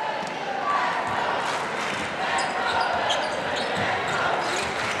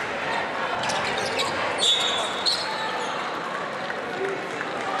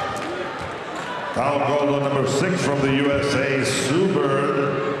 Foul goal number 6 from the USA, Sue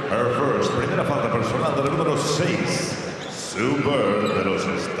Bird, her first. Primera falta personal del número 6, Sue Bird de los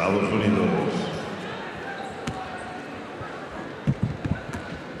Estados Unidos.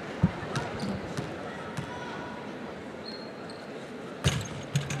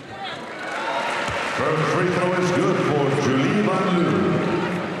 free throw is good for Julie Van Loo.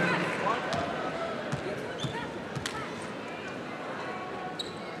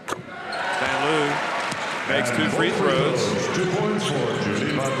 Van Loo makes 2 free throws. 2 points for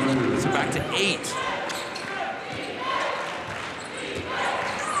Julie Van Loo. So back to 8.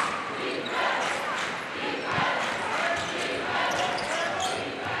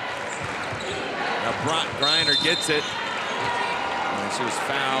 Now Griner gets it. And she was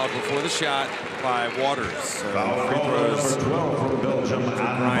fouled before the shot by Waters. So free throws. Number 12 from Belgium,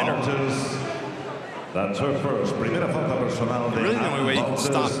 Griner. That's her first. Primera falta personal de Really the only way you can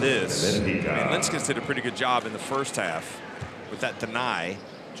stop this. I Benfica. mean, Linskens did a pretty good job in the first half with that deny.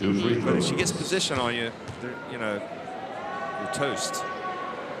 2 free But if throws. she gets position on you, you're toast.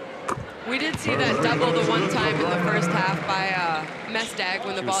 We did see that double the one time in the first half by Mestag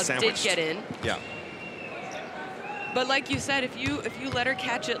when the She ball was did sandwiched. get in. Yeah. But like you said, if you let her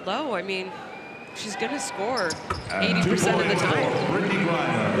catch it low, I mean, she's going to score 80% of the time.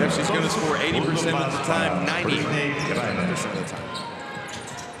 Yeah, she's going to score 80% of the time, 90% of the time.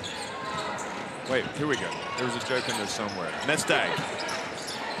 Wait, here we go. There was a joke in this somewhere. Mestag.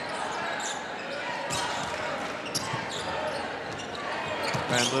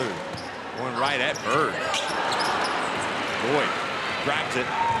 Van Loo going right at Bird. Boyd grabs it,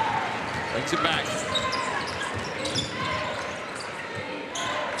 brings it back.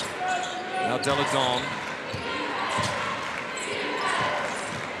 Now Deladon.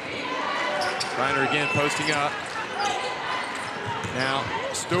 Griner again posting up. Now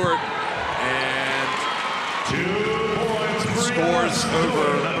Stewart and 2 points. scores over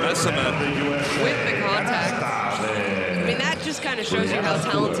Messaman. With the contact. I mean, that just kind of shows you how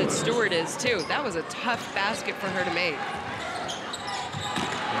talented Stewart is, too. That was a tough basket for her to make.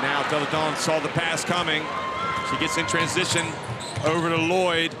 Now Deladon saw the pass coming. She gets in transition over to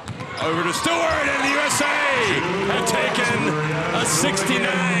Lloyd, over to Stewart, and the USA have taken a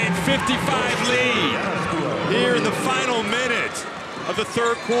 69-55 lead here in the final minute of the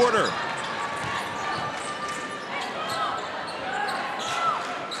third quarter.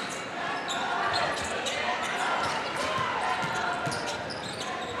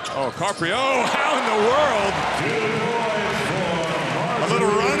 Oh, Carprio, how in the world? A little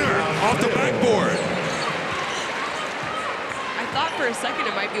runner off the backboard. I thought for a second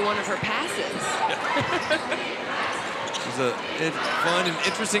it might be one of her passes. She's a fun and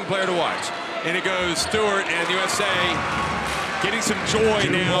interesting player to watch. And it goes Stewart and USA getting some joy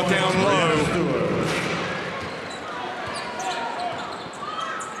now down low.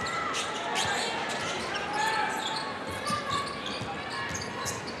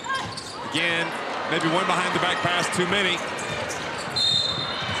 Again, maybe one behind the back pass too many.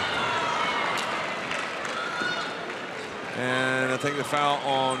 And I think the foul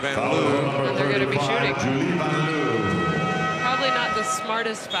on Van Loo. And they're going to be shooting. Probably not the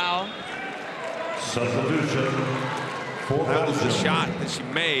smartest foul. Substitution. That was the shot that she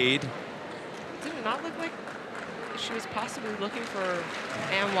made. Did it not look like she was possibly looking for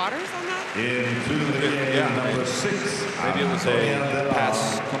Ann Waters on that? Into the game, number 6. Maybe it was a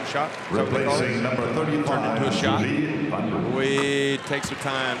pass come shot. Replacing number 35. Turned into a shot. Julie Van Loo. Wade takes her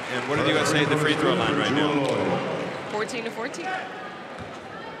time. And what did the USA at the free throw line right now? 14 to 14.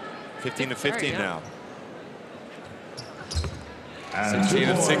 15 to 15 Sorry, yeah. now. And 16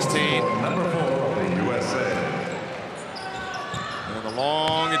 and 16. Number 4 of the USA. And the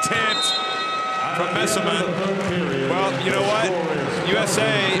long attempt from Messaman. Well, you know what?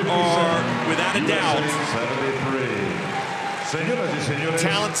 USA are, without a doubt, 73.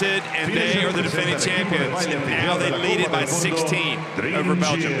 talented, and they are the defending champions. And now they lead it by 16 over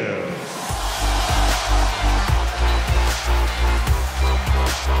Belgium.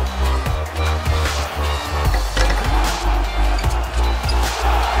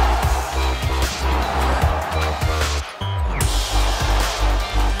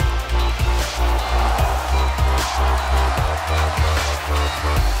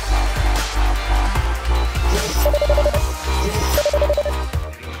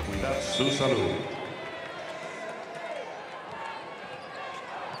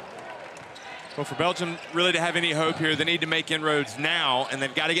 Well, for Belgium really to have any hope here, they need to make inroads now, and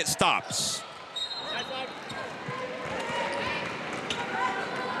they've got to get stops.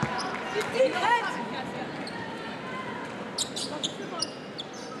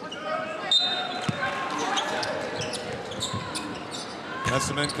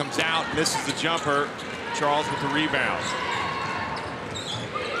 Messaman comes out, misses the jumper. Charles with the rebound.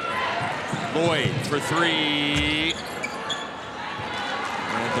 Lloyd for 3.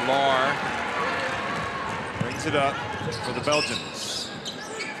 And DeMar brings it up for the Belgians.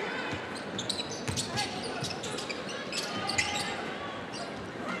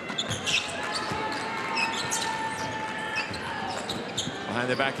 Behind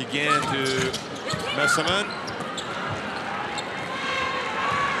the back again to Messerman.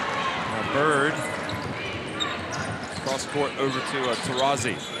 Now Bird. Cross court over to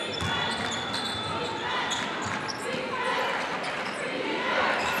Taurazi.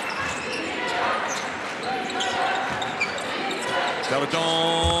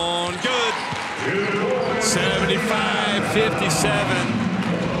 Deladon, good. 75-57.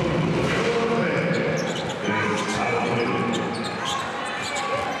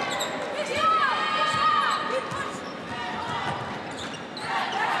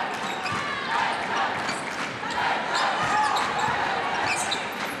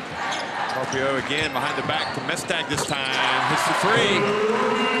 Again behind the back to Mestag this time. Hits the three.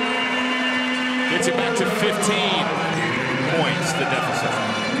 Gets it back to 15 points, the deficit.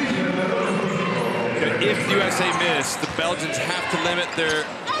 If USA miss, the Belgians have to limit their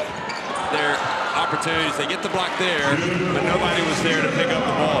opportunities. They get the block there, but nobody was there to pick up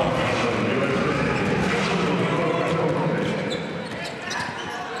the ball.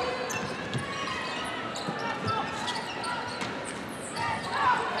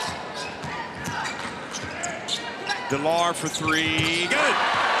 Delar for three, good.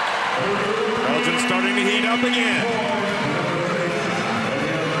 Belgium starting to heat up again.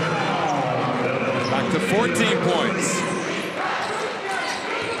 Back to 14 points.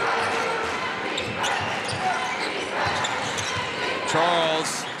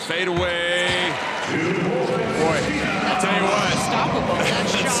 Charles, fade away. Boy, I'll tell you what. Unstoppable, that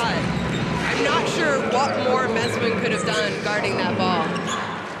shot. I'm not sure what more Messerman could have done guarding that ball.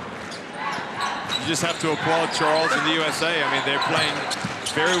 You just have to applaud Charles and the USA. I mean, they're playing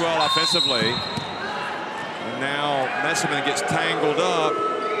very well offensively. And now Messerman gets tangled up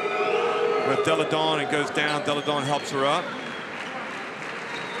with Deladon and goes down. Deladon helps her up.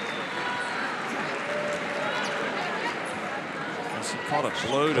 And she caught a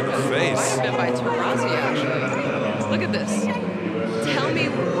blow to the face. Might have been by Taurazi, actually. Look at this. Tell me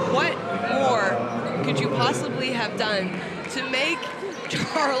what more could you possibly have done to make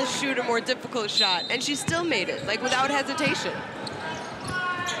Charles shoot a more difficult shot, and she still made it, like without hesitation.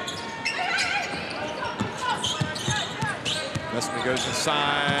 Messerman goes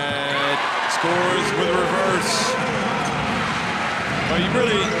inside, scores with a reverse. Well, you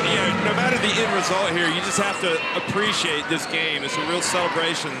really, no matter the end result here, you just have to appreciate this game. It's a real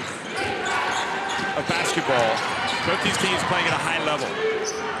celebration of basketball. Both these teams playing at a high level.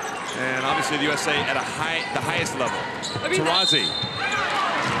 And obviously the USA at the highest level. Taurazi.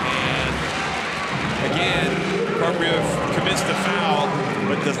 And again, Karpiev commits the foul,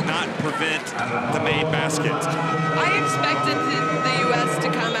 but does not prevent the made basket. I expected the U.S. to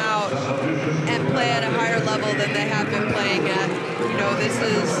come out and play at a higher level than they have been playing at. You know, this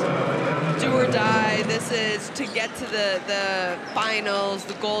is do or die. This is to get to the finals,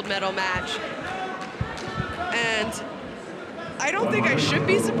 the gold medal match. And I don't think I should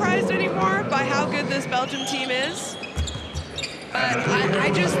be surprised anymore by how good this Belgium team is. But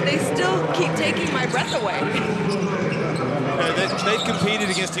they still keep taking my breath away. They competed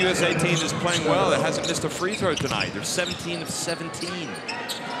against the USA team that's playing well, that hasn't missed a free throw tonight. They're 17 of 17.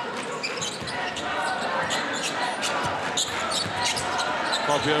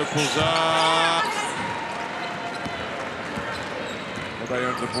 Karpiev pulls up. Nobody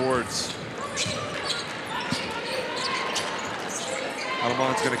under the boards.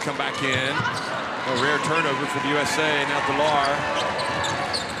 Alamon's going to come back in. A rare turnover for the USA. Now Delar.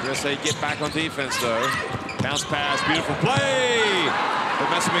 USA get back on defense, though. Bounce pass, beautiful play. But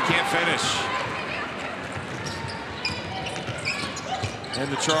Messerman can't finish. And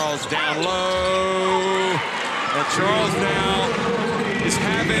the Charles down low. And Charles now is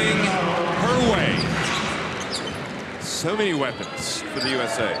having her way. So many weapons for the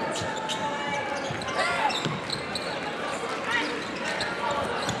USA.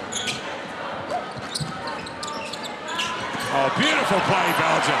 Oh, beautiful play,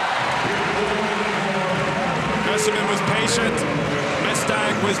 Belgium. Messerman was patient,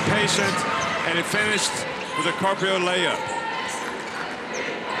 Mestag was patient, and it finished with a Karpiev layup.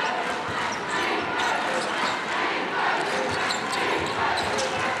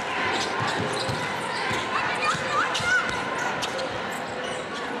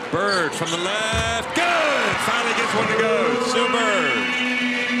 Bird from the left, good! Finally gets one to go, Super.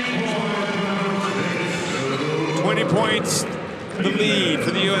 20 points, the lead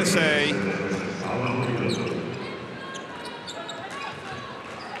for the USA.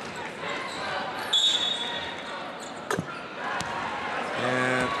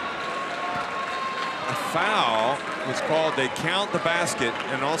 And a foul was called. They count the basket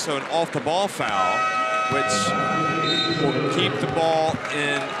and also an off-the-ball foul. which will keep the ball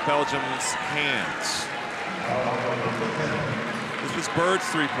in Belgium's hands. This was Bird's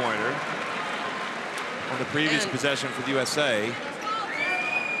three-pointer on the previous possession for the USA.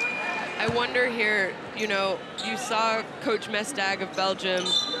 I wonder here, you know, you saw Coach Mestag of Belgium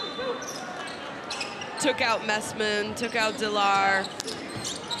took out Messman, took out Delar.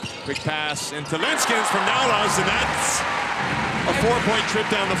 Quick pass into Linskens from Naulas, and that's a 4-point trip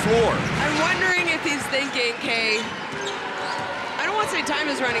down the floor. I'm wondering if he's thinking, okay, I don't want to say time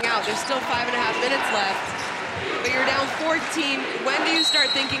is running out. There's still 5.5 minutes left, but you're down 14. When do you start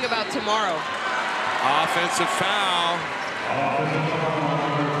thinking about tomorrow? Offensive foul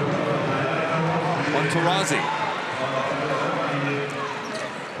on Taurazi.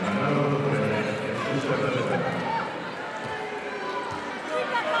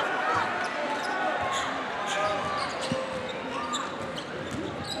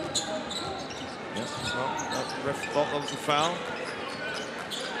 Ref thought that was a foul.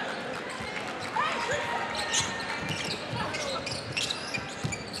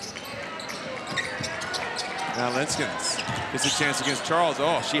 Now Linskens gets a chance against Charles.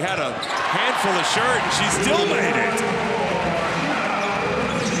 Oh, she had a handful of shirt and she still made it.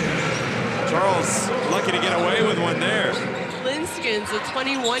 Charles lucky to get away with one there. Linskens, a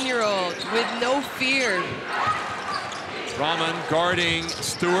 21-year-old with no fear. Rahman guarding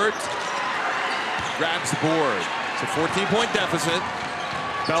Stewart. Grabs the board. It's a 14-point deficit.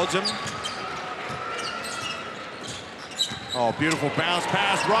 Belgium. Oh, beautiful bounce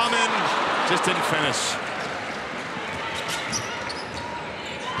pass. Rahman just didn't finish.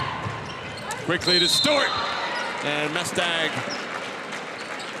 Quickly to Stewart. And Mestag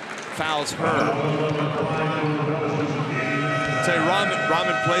fouls her. I'll tell you,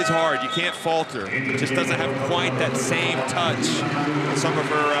 Rahman plays hard. You can't falter. Just doesn't have quite that same touch on some of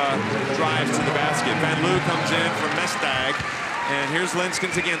her drives to the basket. Van Loo comes in for Mestag, and here's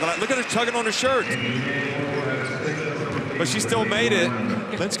Linskens again. Look at her tugging on her shirt. But she still made it.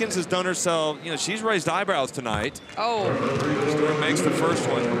 Linskens has done herself, you know, she's raised eyebrows tonight. Oh. Stewart makes the first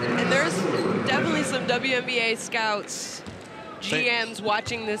one. And there's definitely some WNBA scouts, GMs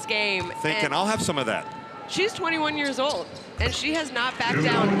watching this game. Thinking, I'll have some of that. She's 21 years old, and she has not backed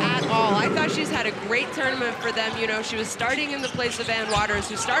down at all. I thought she's had a great tournament for them. You know, she was starting in the place of Ann Waters,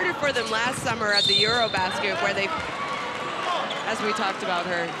 who started for them last summer at the Eurobasket, where they, as we talked about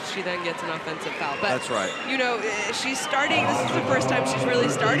her, she then gets an offensive foul. But, that's right. You know, she's starting, this is the first time she's really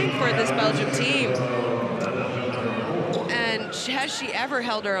starting for this Belgium team. And has she ever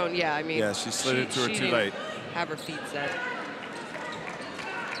held her own? Yeah, I mean. Yeah, she slid into her too late. Have her feet set.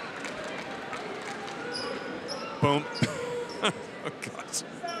 Boom. Oh, God.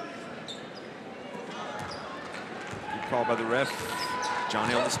 Good call by the ref.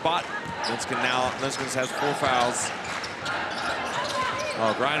 Johnny on the spot. Linskens has 4 fouls.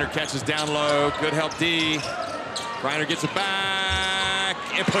 Oh, Griner catches down low. Good help, D. Griner gets it back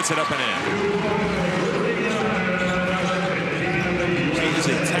and puts it up and in. She is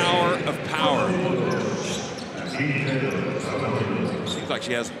a tower of power. Seems like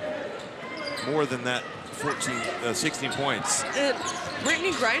she has more than that. 16 points.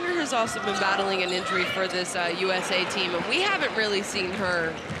 Brittany Griner has also been battling an injury for this USA team, and we haven't really seen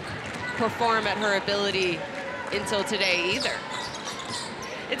her perform at her ability until today either.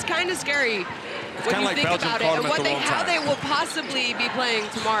 It's kind of scary when you think about it and how they will possibly be playing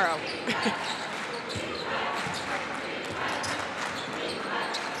tomorrow.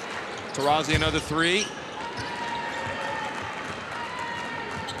 Taurazi another 3.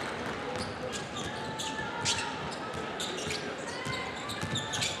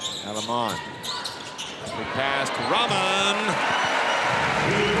 Alamon. Big pass to Rahman.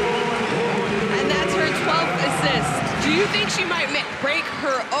 And that's her 12th assist. Do you think she might break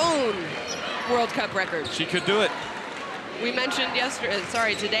her own World Cup record? She could do it. We mentioned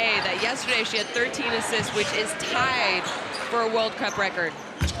today that yesterday she had 13 assists, which is tied for a World Cup record.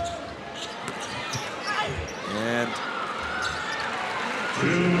 And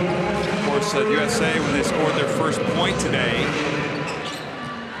of course, USA, when they scored their first point today,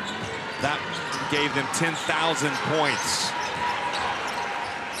 that gave them 10,000 points.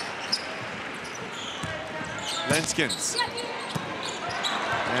 Linskens.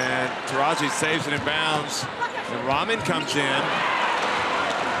 And Taurazi saves it in bounds. And Rahman comes in.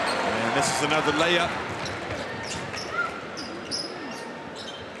 And this is another layup.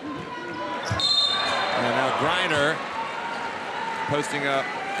 And now Griner posting up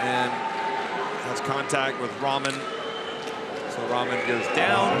and has contact with Rahman. So Rahman goes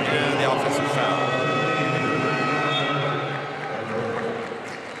down and the offensive foul.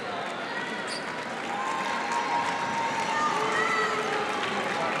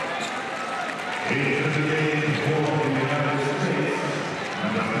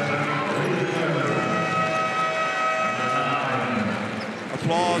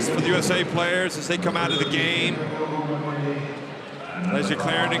 Applause for the USA players as they come out of the game. Leslie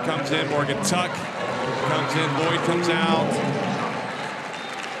Clarendon comes in, Morgan Tuck comes in, Lloyd comes out.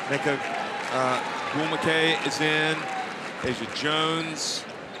 Nika Gulmake is in, Asia Jones,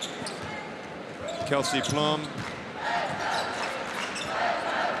 Kelsey Plum.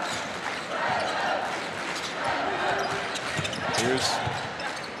 Here's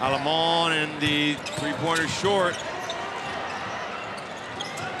Alamon and the three-pointer short.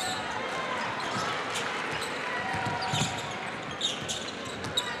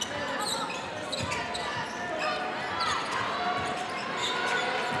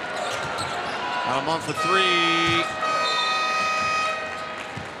 Alamon for three.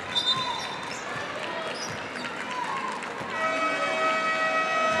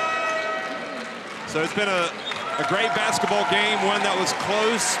 So it's been a great basketball game, one that was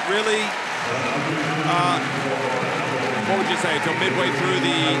close, really. What would you say, until midway through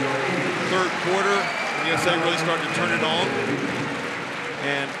the third quarter, the USA really started to turn it on.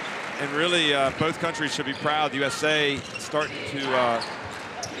 And really, both countries should be proud. The USA starting to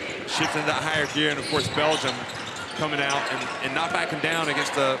shift into that higher gear, and of course, Belgium coming out and not backing down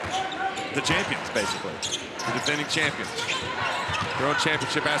against the champions, basically, the defending champions. Their own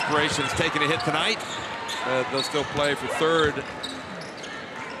championship aspirations taking a hit tonight. They'll still play for third.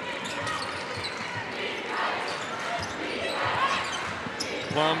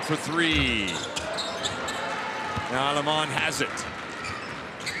 Plum for three. Now Alamon has it.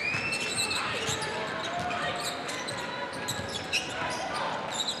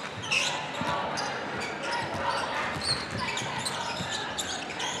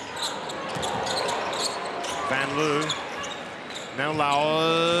 Van Loo. Now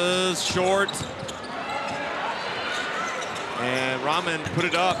Laua's short. And Rahman put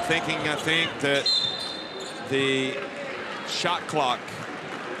it up thinking, I think, that the shot clock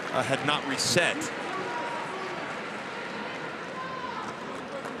had not reset.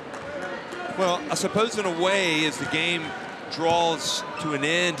 Well, I suppose in a way, as the game draws to an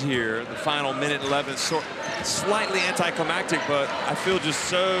end here, the final minute 11, slightly anticlimactic, but I feel just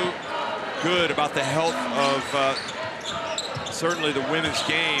so good about the health of certainly the women's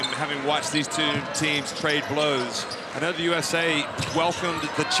game, having watched these two teams trade blows. I know the USA welcomed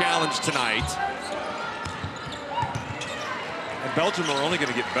the challenge tonight. And Belgium are only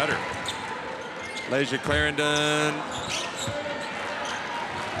going to get better. Lesia Clarendon.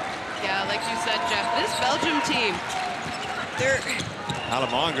 Yeah, like you said, Jeff, this Belgium team, they're...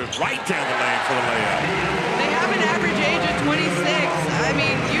 Alamon goes right down the lane for the layup. They have an average age of 26. I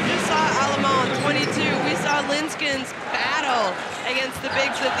mean, you just saw Alamon, 22. We saw Linskin's battle against the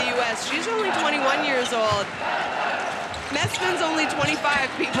bigs of the U.S. She's only 21 years old. Messman's only 25,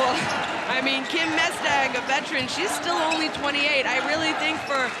 people. I mean, Kim Mestag, a veteran, she's still only 28. I really think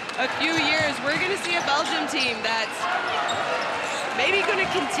for a few years, we're going to see a Belgium team that's maybe going to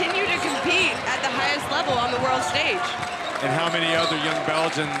continue to compete at the highest level on the world stage. And how many other young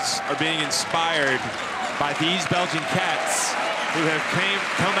Belgians are being inspired by these Belgian cats who have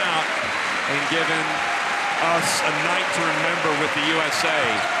come out and given us a night to remember with the USA.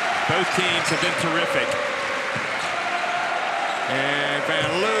 Both teams have been terrific. And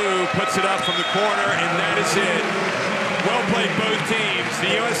Van Loo puts it up from the corner, and that is it. Well played, both teams.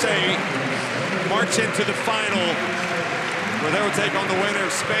 The USA march into the final, where they will take on the winner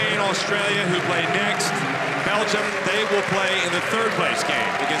of Spain, Australia, who play next. Belgium, they will play in the third-place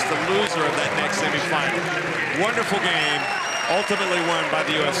game against the loser of that next semifinal. Wonderful game, ultimately won by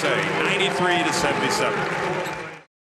the USA, 93-77.